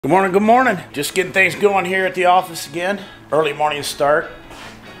Good morning, good morning. Just getting things going here at the office again. Early morning start.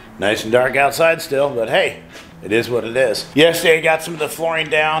 Nice and dark outside still, but hey, it is what it is. Yesterday I got some of the flooring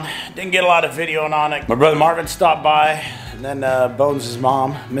down. Didn't get a lot of videoing on it. My brother Marvin stopped by, and then Bonz'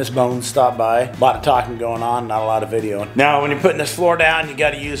 mom, Miss Bonz, stopped by. A lot of talking going on, not a lot of videoing. Now when you're putting this floor down, you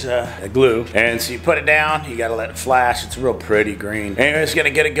gotta use a glue. And so you put it down, you gotta let it flash. It's a real pretty green. Anyways,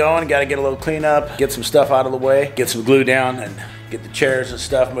 gonna get it going, gotta get a little cleanup, get some stuff out of the way, get some glue down, and get the chairs and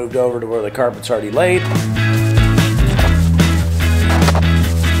stuff moved over to where the carpet's already laid.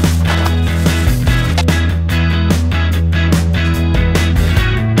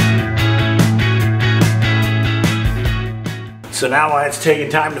 So now while it's taking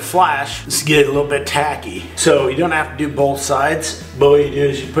time to flash, let's get it a little bit tacky. So you don't have to do both sides, but what you do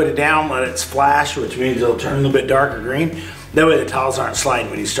is you put it down, let it flash, which means it'll turn a little bit darker green. That way the tiles aren't sliding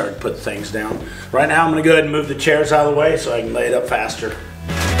when you start to put things down. Right now I'm gonna go ahead and move the chairs out of the way so I can lay it up faster.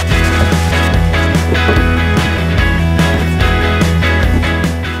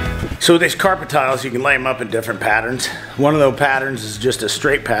 So with these carpet tiles, you can lay them up in different patterns. One of those patterns is just a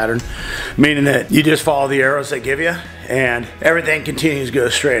straight pattern, meaning that you just follow the arrows they give you and everything continues to go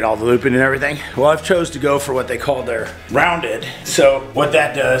straight, all the looping and everything. Well, I've chose to go for what they call their rounded. So what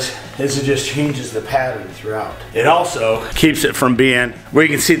that does is it just changes the pattern throughout. It also keeps it from being where you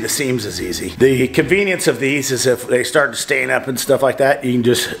can see the seams is easy. The convenience of these is if they start to stain up and stuff like that, you can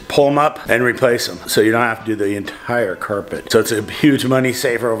just pull them up and replace them. So you don't have to do the entire carpet. So it's a huge money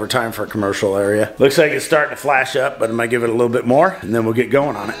saver over time for a commercial area. Looks like it's starting to flash up, but I'm gonna give it a little bit more and then we'll get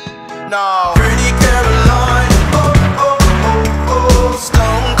going on it. No. Pretty Caroline, oh, oh, oh, oh,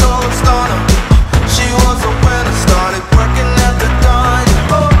 stone cold stunner. She was a winner, started working at the dime.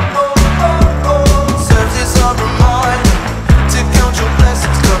 Oh, oh, oh, oh, serves this up her mind to count your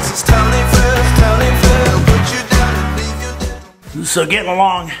blessings, cause it's telling fair, put you down and leave you dead. So getting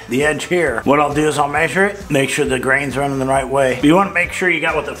along the edge here, what I'll do is I'll measure it, make sure the grain's running the right way. But you want to make sure you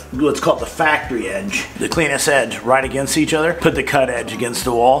got what's called the factory edge, the cleanest edge right against each other. Put the cut edge against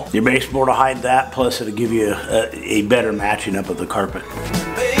the wall. Your baseboard will hide that, plus it'll give you a better matching up of the carpet.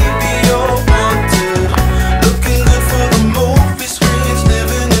 Baby, you're wanted, looking good for the movie screens,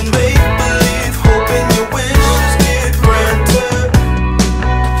 living in make-believe, hoping your wishes get granted.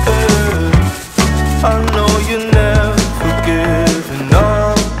 I know you never giving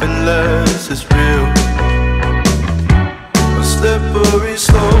up unless it's real. A slippery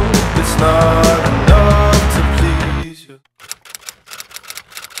slope, it's not enough to please you.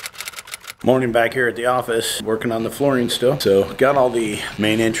 Morning back here at the office, working on the flooring still. So got all the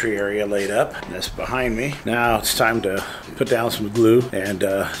main entry area laid up. That's behind me. Now it's time to put down some glue and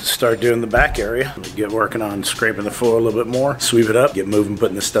start doing the back area. Get working on scraping the floor a little bit more, sweep it up, get moving,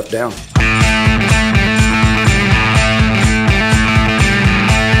 putting this stuff down.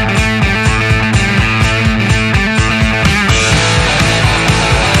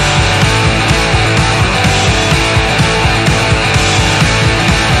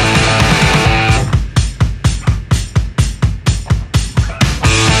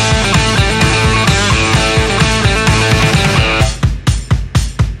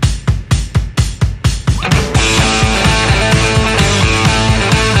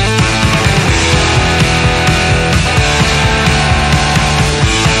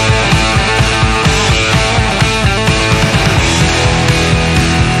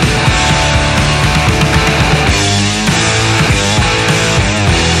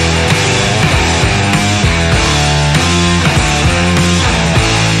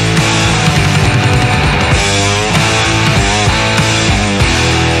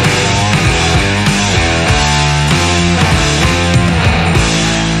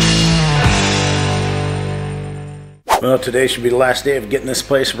 Well, today should be the last day of getting this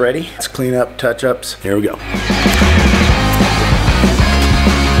place ready. Let's clean up, touch-ups. Here we go.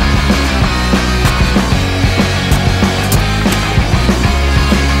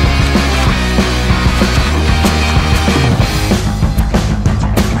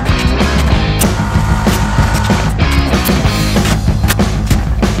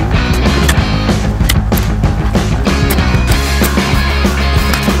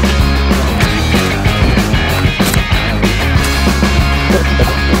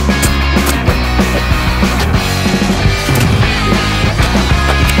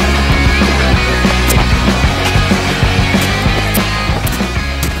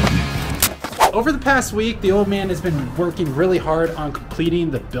 Over the past week, the old man has been working really hard on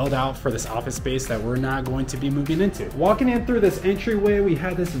completing the build out for this office space that we're now going to be moving into. Walking in through this entryway, we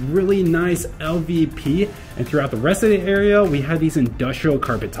had this really nice LVP, and throughout the rest of the area, we had these industrial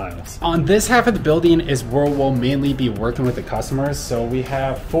carpet tiles. On this half of the building is where we'll mainly be working with the customers. So we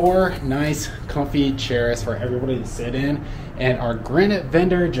have 4 nice comfy chairs for everybody to sit in, and our granite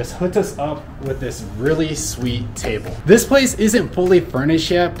vendor just hooked us up with this really sweet table. This place isn't fully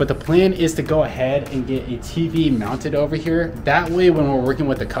furnished yet, but the plan is to go ahead and get a TV mounted over here. That way when we're working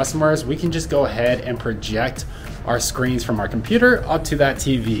with the customers, we can just go ahead and project our screens from our computer up to that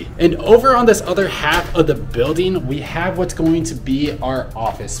TV. And over on this other half of the building, we have what's going to be our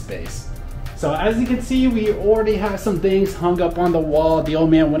office space. So as you can see, we already have some things hung up on the wall. The old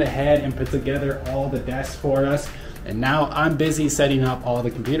man went ahead and put together all the desks for us. And now I'm busy setting up all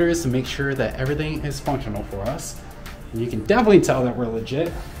the computers to make sure that everything is functional for us. And you can definitely tell that we're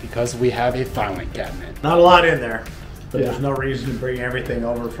legit because we have a filing cabinet. Not a lot in there, but Yeah. there's no reason to bring everything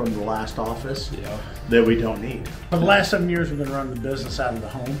over from the last office that we don't need. For the last 7 years, we've been running the business out of the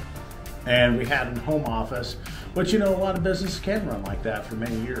home, and we had a home office, which, you know, a lot of businesses can run like that for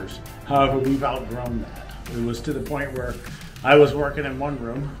many years. However, we've outgrown that. It was to the point where I was working in one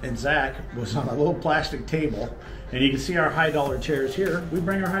room and Zach was on a little plastic table, and you can see our high dollar chairs here. We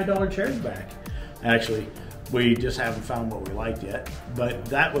bring our high dollar chairs back. Actually, we just haven't found what we liked yet, but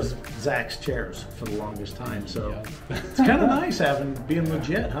that was Zach's chairs for the longest time. So it's kind of nice being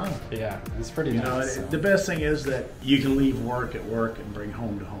legit, huh? Yeah, it's pretty You nice. know, the best thing is that you can leave work at work and bring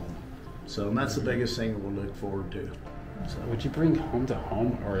home to home. So that's the biggest thing that we'll look forward to. So, Would you bring home to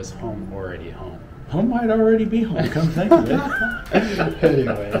home, or is home already home? home might already be home, come think of it.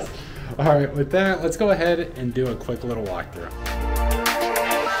 Anyways, all right, with that, let's go ahead and do a quick little walkthrough.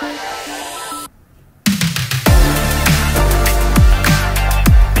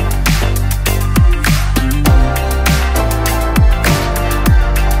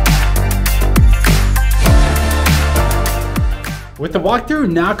 With the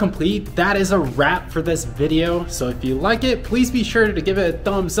walkthrough now complete, that is a wrap for this video. So if you like it, please be sure to give it a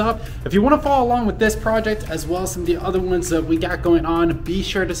thumbs up. If you want to follow along with this project as well as some of the other ones that we got going on, be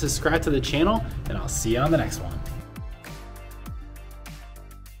sure to subscribe to the channel, and I'll see you on the next one.